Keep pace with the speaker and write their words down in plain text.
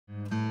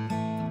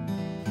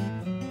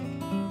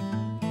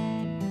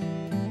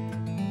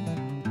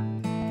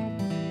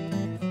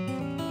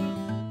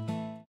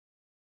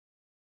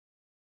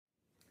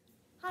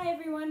Hi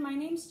everyone, my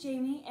name's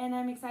Jamie and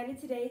I'm excited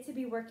today to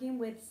be working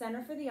with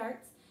Center for the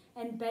Arts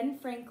and Ben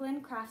Franklin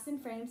Crafts and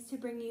Frames to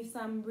bring you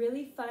some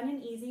really fun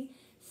and easy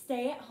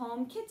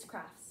stay-at-home kids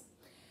crafts.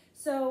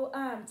 So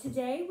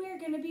today we're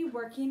going to be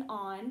working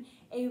on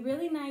a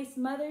really nice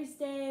Mother's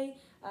Day,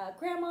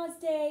 Grandma's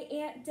Day,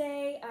 Aunt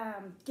Day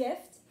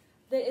gift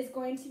that is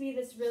going to be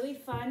this really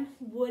fun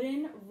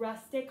wooden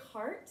rustic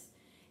heart.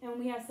 And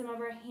we have some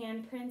of our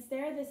handprints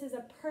there. This is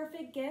a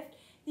perfect gift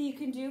that you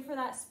can do for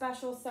that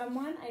special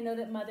someone. I know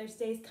that Mother's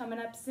Day is coming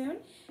up soon.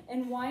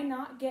 And why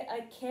not get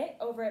a kit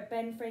over at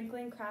Ben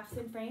Franklin Crafts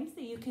and Frames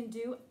that you can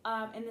do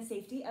in the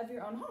safety of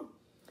your own home.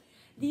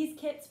 These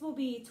kits will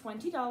be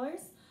 $20,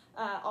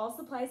 all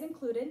supplies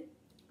included.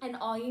 And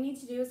all you need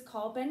to do is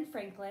call Ben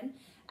Franklin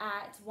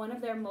at one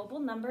of their mobile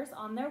numbers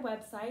on their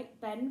website,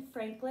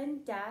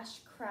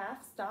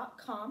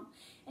 benfranklin-crafts.com,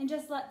 and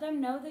just let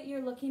them know that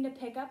you're looking to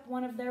pick up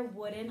one of their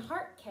wooden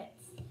heart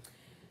kits.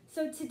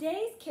 So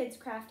today's kids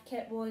craft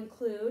kit will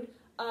include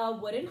a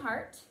wooden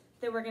heart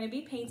that we're going to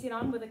be painting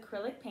on with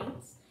acrylic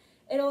paints.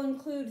 It'll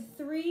include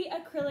 3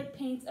 acrylic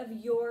paints of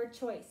your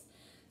choice.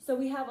 So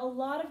we have a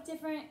lot of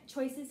different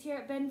choices here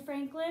at Ben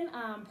Franklin,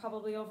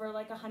 probably over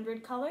like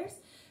 100 colors.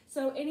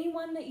 So any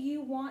one that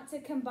you want to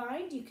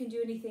combine, you can do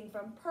anything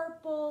from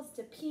purples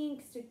to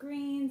pinks to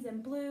greens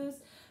and blues,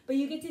 but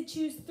you get to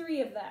choose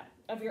 3 of them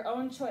of your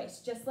own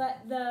choice. Just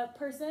let the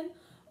person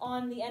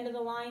on the end of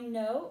the line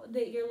know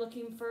that you're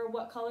looking for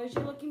what colors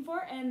you're looking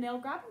for and they'll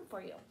grab them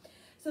for you.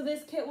 So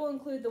this kit will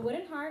include the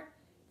wooden heart,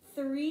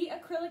 3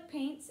 acrylic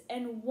paints,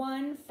 and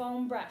 1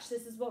 foam brush.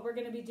 This is what we're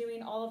going to be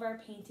doing all of our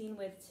painting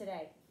with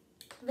today.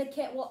 The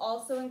kit will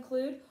also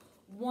include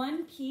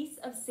 1 piece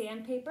of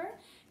sandpaper.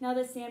 Now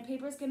the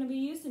sandpaper is going to be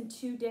used in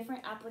 2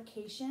 different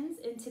applications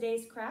in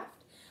today's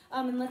craft.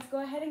 And let's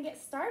go ahead and get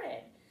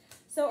started.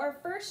 So our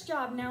first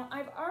job, now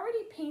I've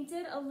already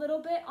painted a little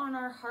bit on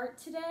our heart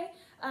today,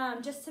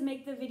 just to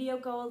make the video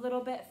go a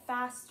little bit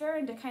faster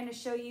and to kind of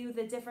show you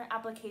the different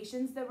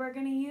applications that we're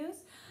going to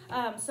use.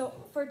 So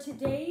for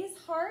today's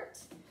heart,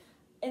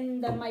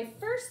 in my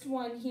first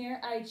one here,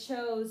 I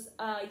chose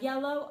a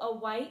yellow, a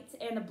white,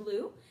 and a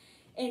blue.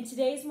 In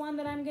today's one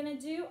that I'm going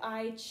to do,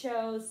 I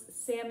chose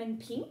salmon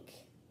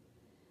pink,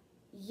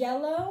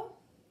 yellow,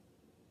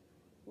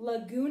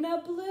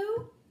 Laguna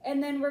blue,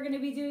 and then we're going to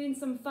be doing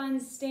some fun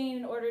stain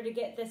in order to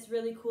get this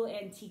really cool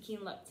antiquing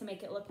look to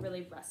make it look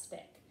really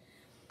rustic.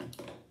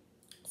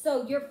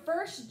 So your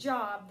first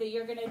job that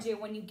you're going to do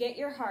when you get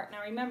your heart,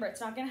 now remember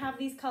it's not going to have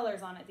these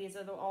colors on it. These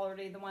are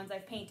already the ones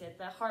I've painted.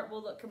 The heart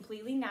will look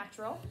completely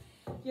natural.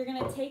 You're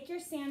going to take your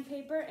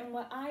sandpaper, and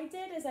what I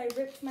did is I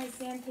ripped my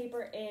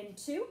sandpaper in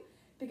 2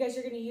 because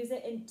you're going to use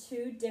it in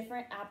 2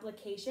 different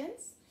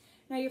applications.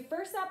 Now your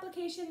first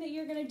application that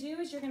you're going to do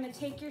is you're going to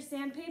take your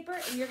sandpaper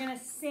and you're going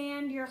to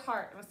sand your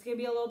heart. It's going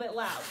to be a little bit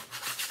loud.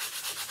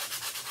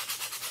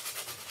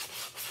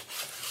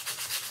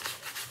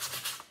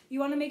 You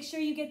want to make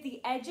sure you get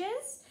the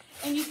edges,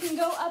 and you can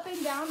go up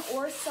and down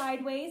or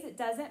sideways. It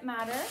doesn't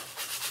matter.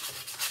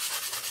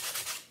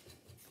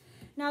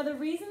 Now the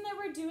reason that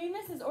we're doing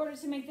this is in order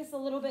to make this a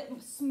little bit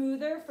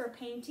smoother for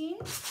painting.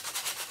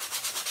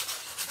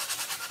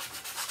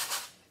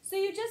 So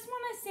you just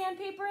want to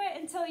sandpaper it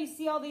until you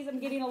see all these, I'm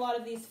getting a lot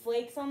of these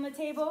flakes on the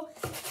table,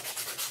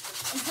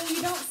 until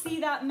you don't see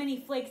that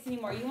many flakes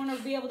anymore. You want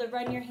to be able to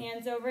run your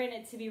hands over it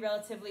and it to be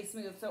relatively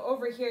smooth. So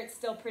over here it's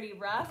still pretty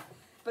rough,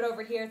 but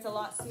over here it's a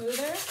lot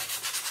smoother.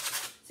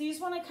 So you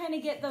just want to kind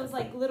of get those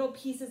like little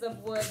pieces of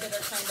wood that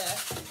are kind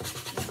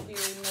of need to be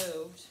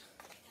removed.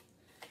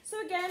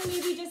 So again,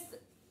 maybe just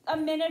a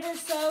minute or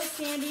so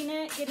sanding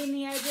it, getting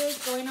the edges,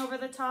 going over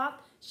the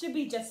top, should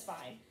be just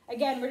fine.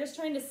 Again, we're just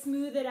trying to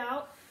smooth it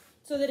out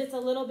so that it's a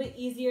little bit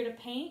easier to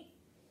paint.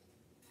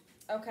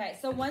 Okay,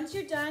 so once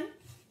you're done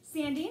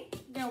sanding,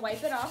 you're gonna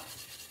wipe it off.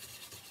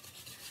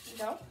 There you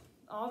go,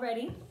 all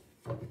ready.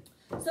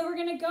 So we're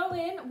gonna go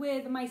in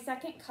with my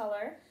second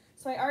color.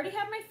 So I already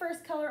have my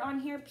first color on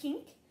here,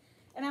 pink,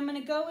 and I'm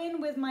gonna go in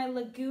with my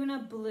Laguna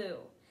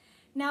blue.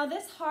 Now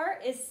this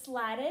heart is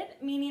slatted,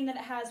 meaning that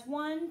it has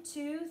 1,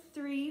 2,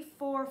 3,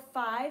 4,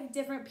 5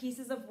 different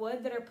pieces of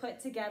wood that are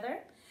put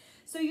together.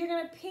 So you're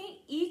gonna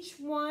paint each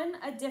one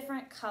a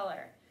different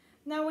color.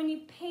 Now when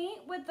you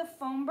paint with the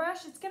foam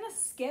brush, it's gonna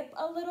skip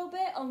a little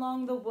bit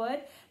along the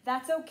wood.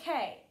 That's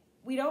okay.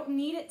 We don't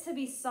need it to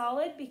be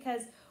solid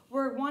because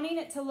we're wanting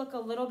it to look a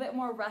little bit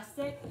more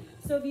rustic.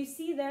 So if you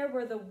see there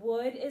where the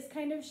wood is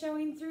kind of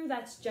showing through,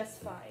 that's just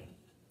fine.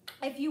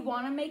 If you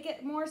wanna make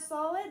it more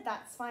solid,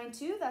 that's fine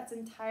too. That's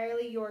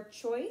entirely your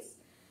choice.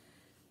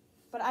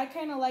 But I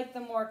kinda like the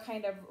more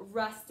kind of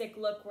rustic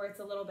look where it's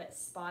a little bit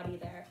spotty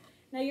there.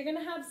 Now you're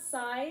gonna have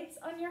sides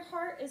on your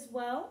heart as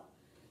well.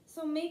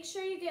 So make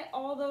sure you get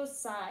all those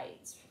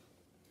sides.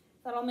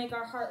 That'll make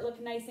our heart look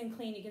nice and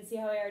clean. You can see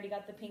how I already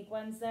got the pink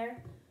ones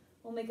there.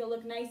 We'll make it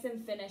look nice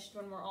and finished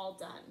when we're all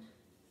done.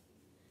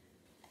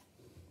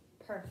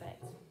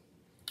 Perfect.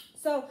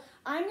 So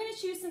I'm gonna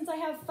choose, since I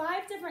have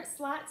 5 different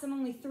slats and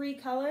only 3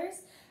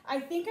 colors, I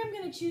think I'm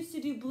gonna choose to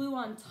do blue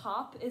on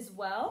top as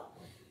well.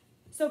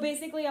 So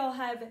basically I'll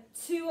have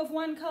 2 of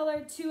one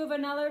color, 2 of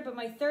another, but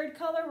my third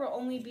color will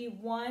only be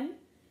 1,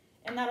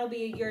 and that'll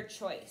be your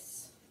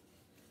choice.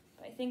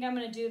 But I think I'm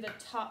gonna do the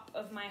top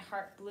of my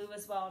heart blue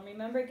as well. And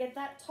remember, get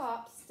that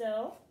top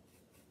still.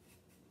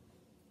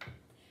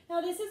 Now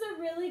this is a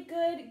really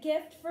good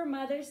gift for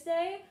Mother's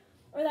Day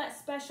or that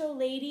special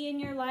lady in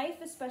your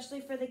life,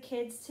 especially for the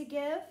kids to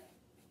give.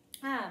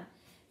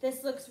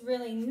 This looks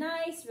really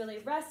nice, really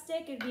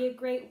rustic. It'd be a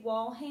great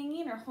wall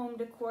hanging or home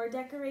decor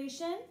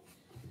decoration.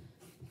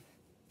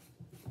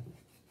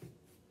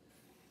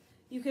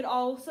 You could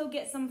also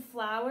get some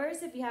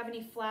flowers if you have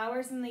any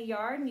flowers in the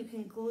yard and you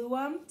can glue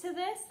them to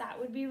this. That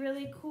would be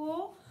really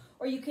cool.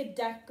 Or you could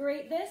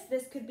decorate this.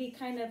 This could be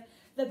kind of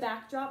the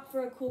backdrop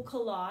for a cool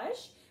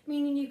collage,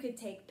 meaning you could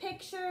take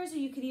pictures or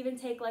you could even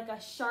take like a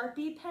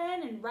Sharpie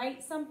pen and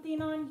write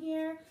something on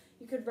here.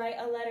 You could write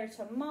a letter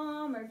to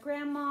mom or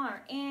grandma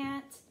or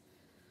aunt.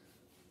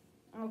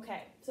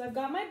 Okay, so I've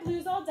got my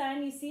blues all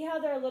done. You see how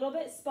they're a little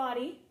bit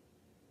spotty?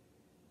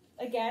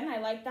 Again, I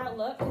like that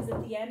look because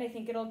at the end I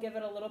think it'll give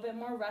it a little bit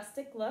more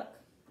rustic look.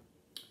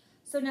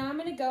 So now I'm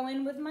going to go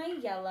in with my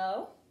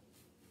yellow.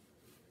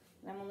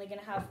 And I'm only going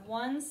to have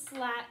 1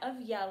 slat of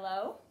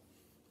yellow.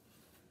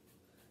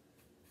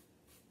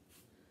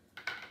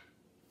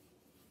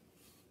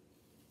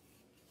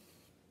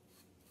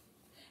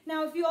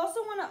 Now if you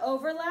also want to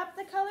overlap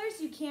the colors,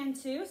 you can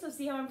too. So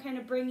see how I'm kind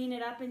of bringing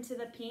it up into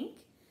the pink?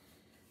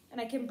 And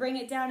I can bring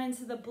it down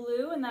into the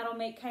blue and that'll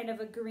make kind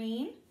of a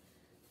green.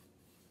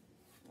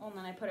 Oh, and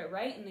then I put it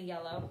right in the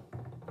yellow.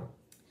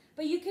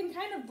 But you can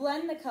kind of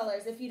blend the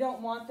colors if you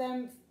don't want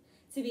them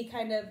to be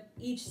kind of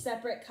each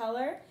separate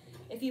color.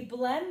 If you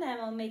blend them,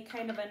 it'll make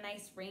kind of a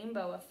nice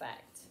rainbow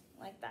effect,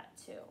 like that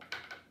too.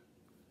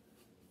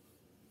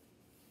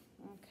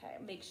 Okay,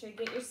 make sure you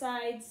get your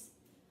sides.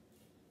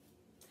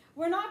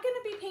 We're not going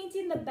to be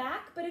painting the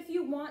back, but if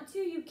you want to,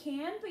 you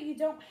can, but you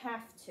don't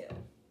have to.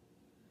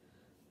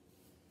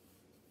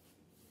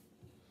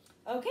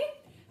 Okay,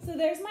 so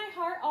there's my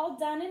heart all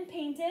done and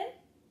painted.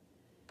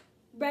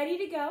 Ready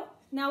to go.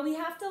 Now we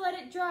have to let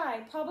it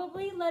dry.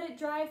 Probably let it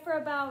dry for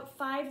about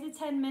 5 to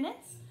 10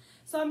 minutes.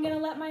 So I'm going to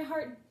let my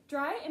heart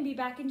dry and be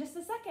back in just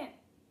a second.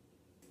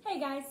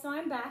 Hey guys, so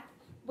I'm back.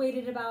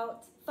 Waited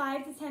about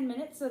 5 to 10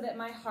 minutes so that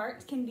my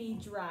heart can be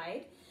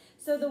dried.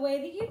 So the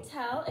way that you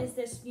tell is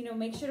this,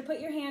 make sure to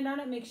put your hand on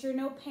it. Make sure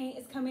no paint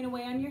is coming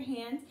away on your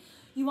hand.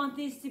 You want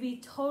these to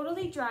be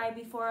totally dry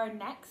before our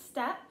next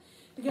step.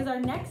 Because our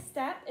next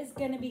step is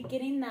going to be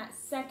getting that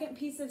second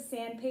piece of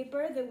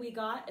sandpaper that we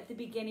got at the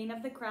beginning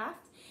of the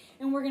craft.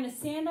 And we're going to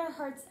sand our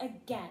hearts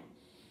again.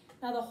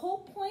 Now the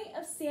whole point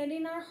of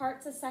sanding our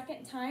hearts a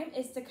second time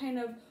is to kind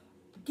of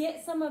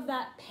get some of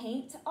that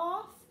paint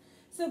off.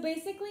 So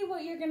basically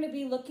what you're going to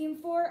be looking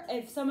for,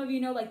 if some of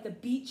you know like the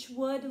beech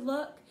wood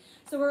look,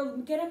 so we're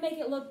going to make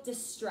it look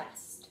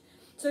distressed.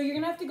 So you're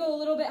going to have to go a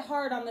little bit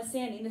hard on the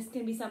sanding. This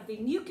can be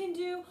something you can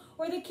do,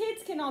 or the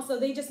kids can also.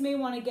 They just may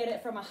want to get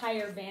it from a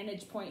higher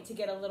vantage point to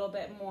get a little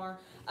bit more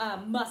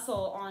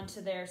muscle onto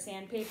their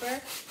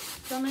sandpaper.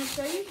 So I'm going to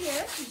show you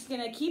here. I'm just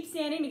going to keep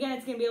sanding. Again,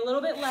 it's going to be a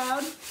little bit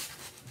loud.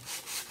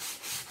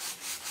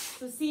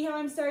 So see how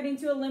I'm starting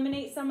to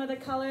eliminate some of the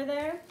color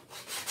there?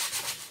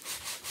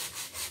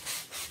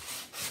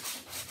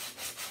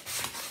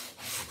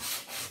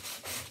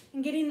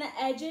 And getting the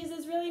edges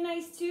is really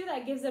nice too.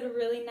 That gives it a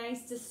really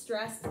nice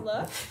distressed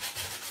look.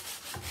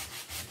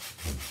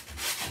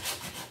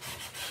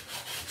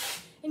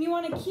 And you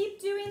want to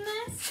keep doing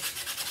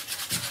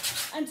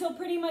this until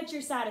pretty much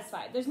you're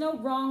satisfied. There's no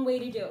wrong way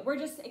to do it. We're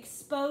just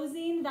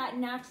exposing that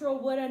natural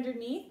wood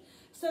underneath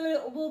so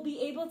it will be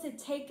able to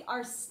take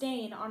our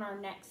stain on our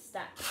next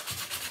step.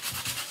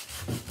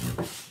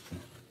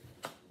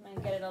 I'm going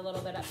to get it a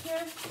little bit up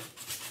here.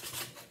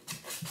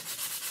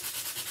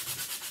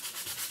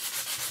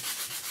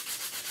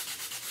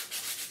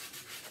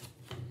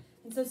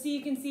 So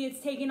you can see it's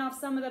taking off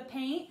some of the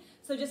paint.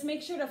 So just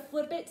make sure to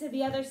flip it to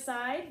the other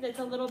side that's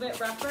a little bit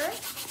rougher.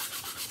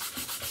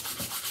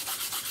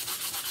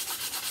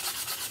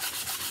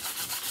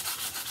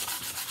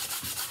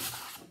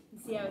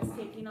 See how it's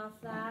taking off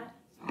that?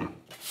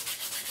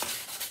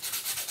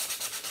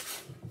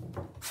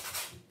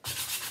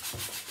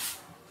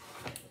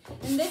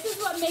 And this is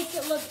what makes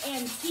it look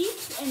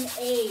antique and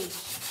aged,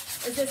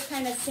 is this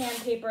kind of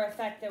sandpaper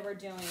effect that we're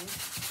doing.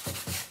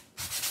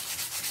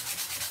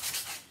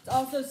 It's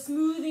also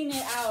smoothing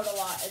it out a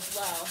lot as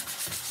well.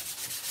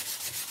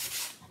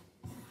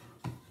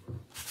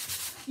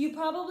 You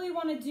probably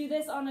want to do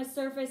this on a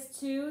surface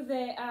too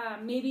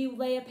that maybe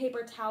lay a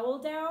paper towel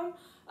down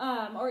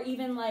or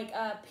even like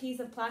a piece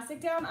of plastic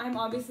down. I'm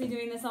obviously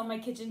doing this on my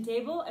kitchen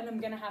table and I'm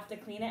going to have to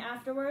clean it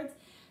afterwards.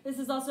 This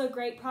is also a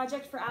great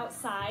project for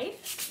outside.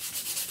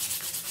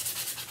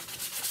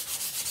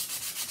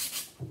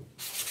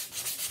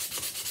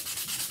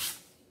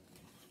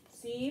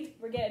 See,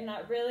 we're getting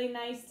that really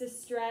nice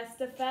distressed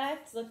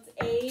effect. Looks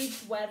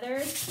aged,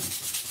 weathered.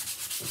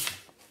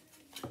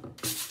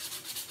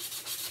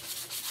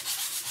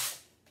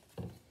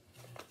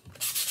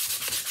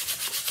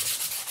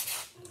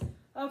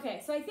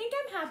 Okay, so I think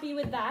I'm happy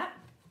with that.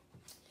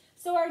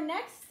 So our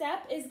next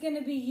step is going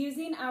to be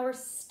using our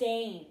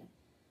stain.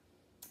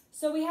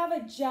 So we have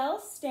a gel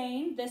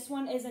stain. This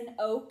one is an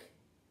oak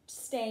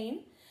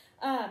stain.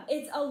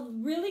 It's a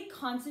really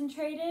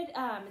concentrated,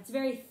 it's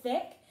very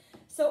thick.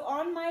 So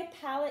on my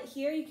palette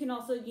here, you can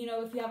also, if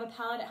you have a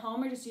palette at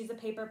home or just use a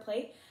paper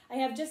plate, I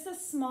have just a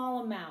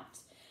small amount.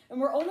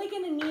 And we're only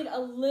going to need a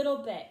little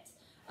bit.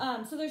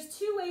 So there's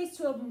two ways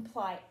to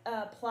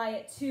apply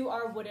it to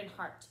our wooden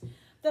heart.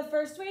 The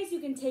first way is you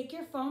can take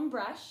your foam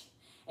brush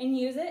and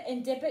use it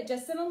and dip it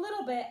just in a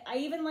little bit. I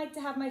even like to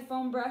have my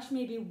foam brush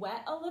maybe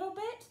wet a little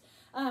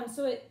bit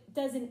so it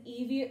doesn't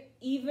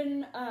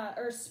even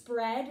or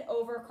spread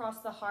over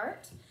across the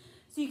heart.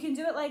 So you can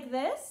do it like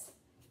this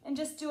and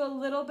just do a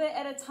little bit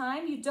at a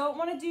time. You don't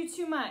want to do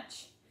too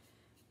much.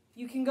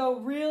 You can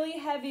go really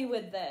heavy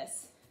with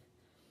this.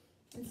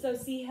 And so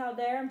see how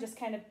there, I'm just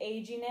kind of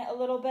aging it a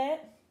little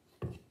bit.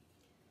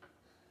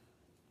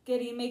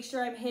 Make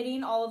sure I'm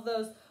hitting all of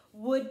those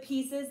wood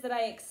pieces that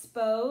I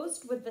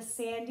exposed with the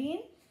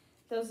sanding.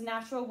 Those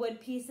natural wood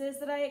pieces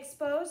that I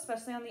exposed,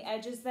 especially on the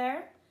edges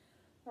there,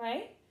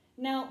 right?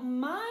 Now,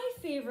 my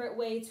favorite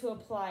way to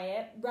apply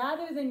it,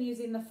 rather than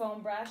using the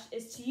foam brush,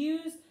 is to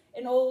use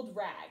an old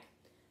rag.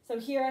 So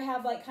here I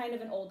have like kind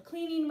of an old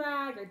cleaning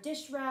rag or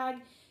dish rag.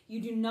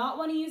 You do not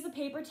want to use a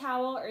paper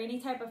towel or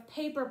any type of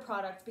paper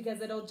product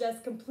because it'll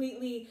just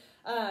completely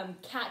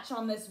catch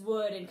on this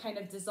wood and kind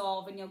of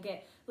dissolve and you'll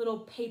get little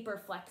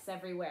paper flecks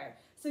everywhere.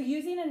 So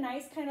using a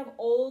nice kind of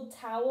old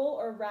towel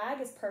or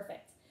rag is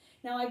perfect.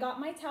 Now I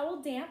got my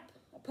towel damp,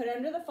 I put it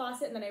under the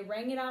faucet and then I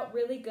wring it out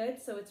really good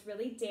so it's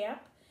really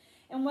damp.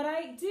 And what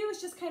I do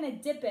is just kind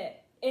of dip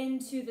it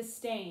into the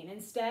stain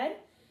instead.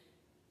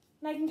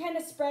 And I can kind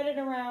of spread it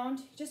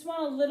around. Just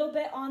want a little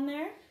bit on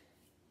there.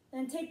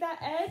 Then take that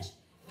edge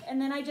and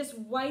then I just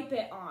wipe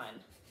it on.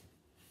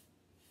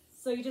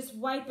 So you just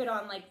wipe it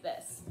on like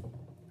this.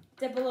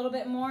 Dip a little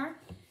bit more.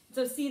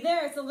 So see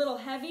there, it's a little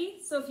heavy.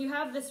 So if you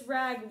have this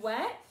rag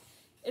wet,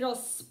 it'll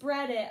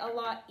spread it a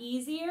lot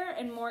easier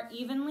and more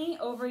evenly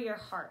over your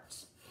heart.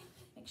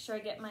 Make sure I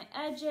get my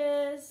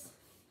edges.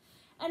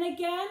 And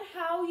again,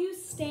 how you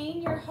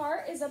stain your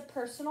heart is a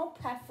personal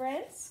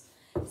preference.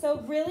 So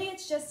really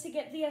it's just to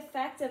get the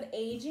effect of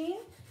aging,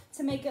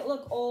 to make it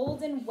look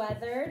old and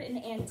weathered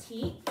and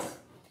antiqued.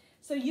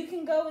 So you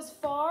can go as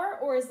far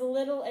or as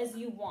little as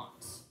you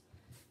want.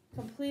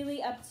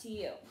 Completely up to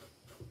you.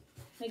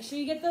 Make sure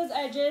you get those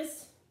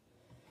edges.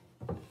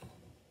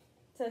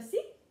 So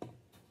see?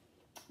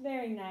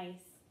 Very nice.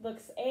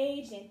 Looks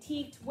aged,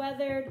 antiqued,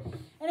 weathered.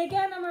 And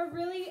again, I'm a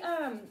really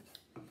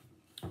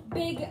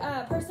big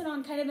person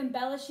on kind of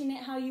embellishing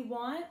it how you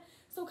want.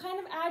 So kind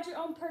of add your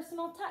own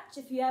personal touch.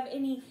 If you have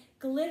any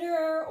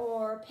glitter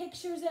or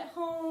pictures at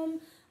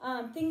home,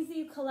 things that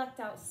you collect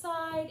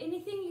outside,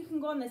 anything you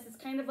can go on this. It's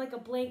kind of like a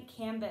blank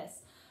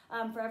canvas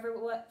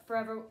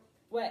for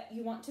what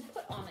you want to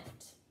put on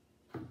it.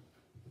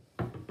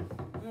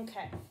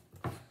 Okay.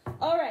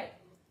 All right.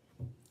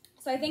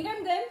 So I think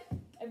I'm good.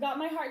 I've got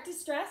my heart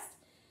distressed.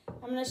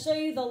 I'm going to show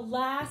you the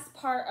last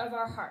part of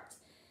our heart.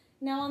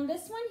 Now on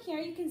this one here,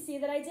 you can see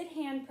that I did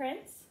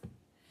handprints.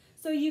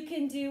 So you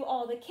can do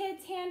all the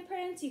kids'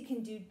 handprints. You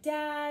can do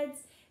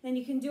dad's. Then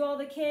you can do all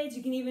the kids.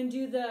 You can even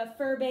do the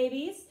fur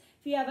babies.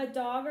 If you have a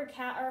dog or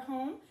cat at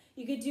home,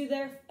 you could do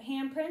their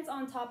handprints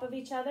on top of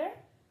each other.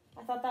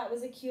 I thought that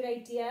was a cute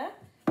idea.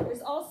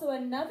 There's also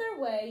another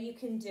way you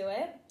can do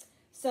it.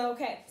 So,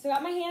 okay, so I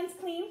got my hands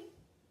clean.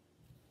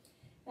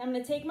 I'm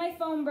going to take my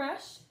foam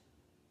brush,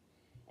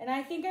 and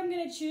I think I'm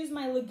going to choose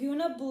my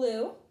Laguna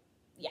Blue.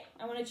 Yeah,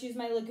 I want to choose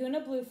my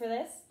Laguna Blue for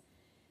this.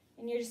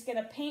 And you're just going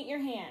to paint your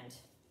hand,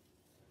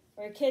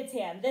 or your kid's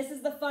hand. This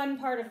is the fun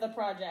part of the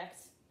project,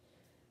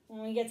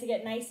 when we get to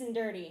get nice and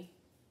dirty.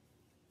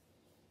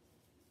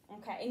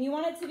 Okay, and you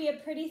want it to be a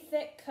pretty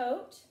thick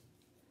coat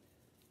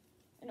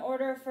in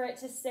order for it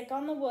to stick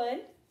on the wood.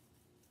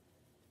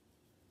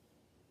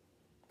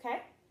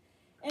 Okay,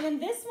 and in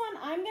this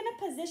one, I'm going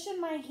to position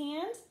my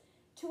hand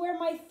to where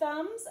my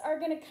thumbs are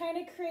going to kind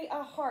of create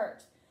a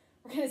heart.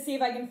 We're going to see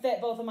if I can fit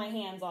both of my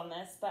hands on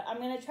this, but I'm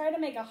going to try to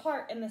make a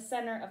heart in the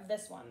center of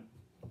this one.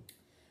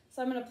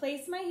 So I'm going to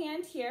place my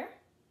hand here,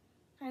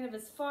 kind of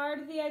as far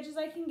to the edge as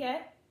I can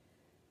get.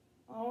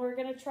 Oh, we're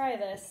going to try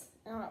this.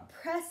 I'm going to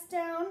press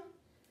down.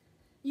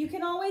 You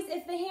can always,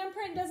 if the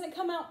handprint doesn't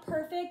come out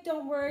perfect,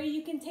 don't worry.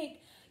 You can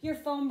take your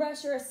foam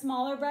brush or a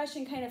smaller brush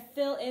and kind of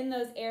fill in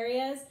those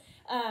areas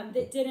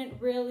that didn't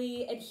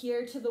really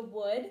adhere to the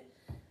wood.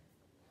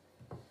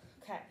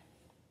 Okay.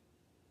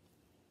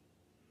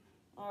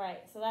 All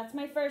right, so that's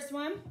my first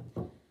one.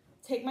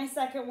 Take my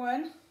second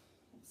one.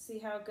 Let's see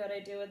how good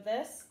I do with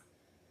this.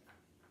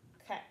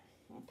 Okay,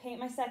 I'll paint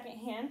my second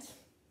hand.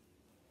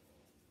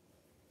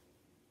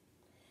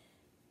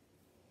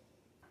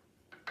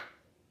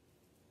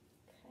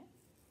 Okay.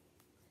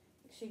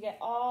 Make sure you get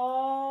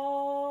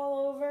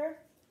all over.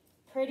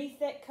 Pretty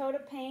thick coat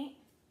of paint.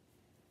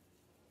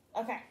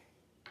 Okay.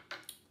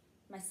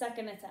 My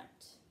second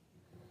attempt.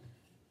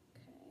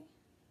 Okay.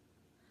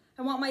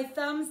 I want my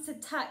thumbs to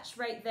touch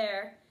right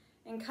there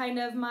and kind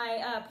of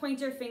my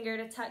pointer finger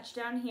to touch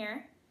down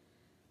here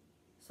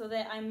so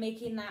that I'm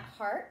making that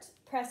heart.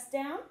 Press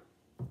down.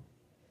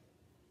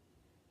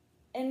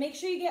 And make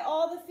sure you get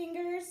all the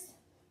fingers.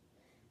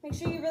 Make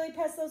sure you really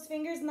press those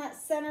fingers in that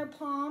center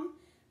palm.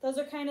 Those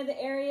are kind of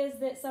the areas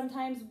that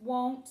sometimes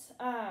won't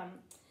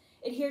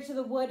adhere to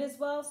the wood as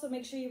well. So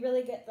make sure you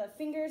really get the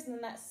fingers and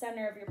then that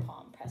center of your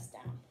palm pressed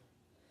down.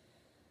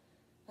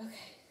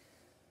 Okay.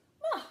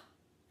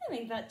 I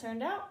think that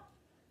turned out.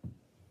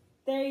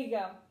 There you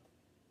go.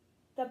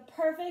 The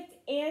perfect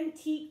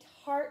antiqued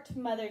heart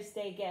Mother's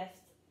Day gift.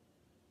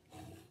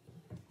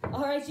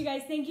 All right, you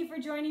guys, thank you for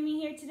joining me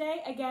here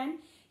today. Again,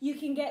 you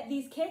can get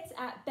these kits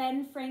at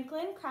Ben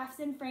Franklin Crafts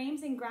and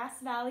Frames in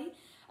Grass Valley.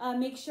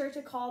 Make sure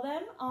to call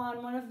them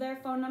on one of their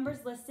phone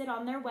numbers listed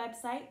on their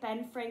website,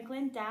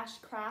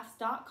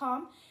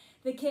 benfranklin-crafts.com.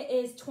 The kit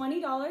is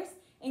 $20,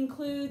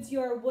 includes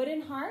your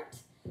wooden heart,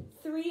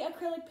 3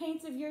 acrylic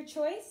paints of your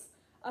choice,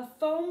 a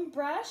foam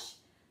brush,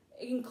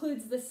 it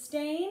includes the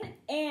stain,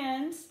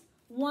 and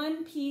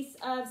 1 piece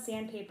of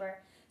sandpaper.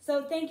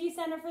 So thank you,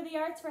 Center for the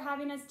Arts, for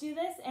having us do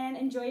this, and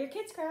enjoy your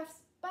kids'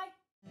 crafts. Bye.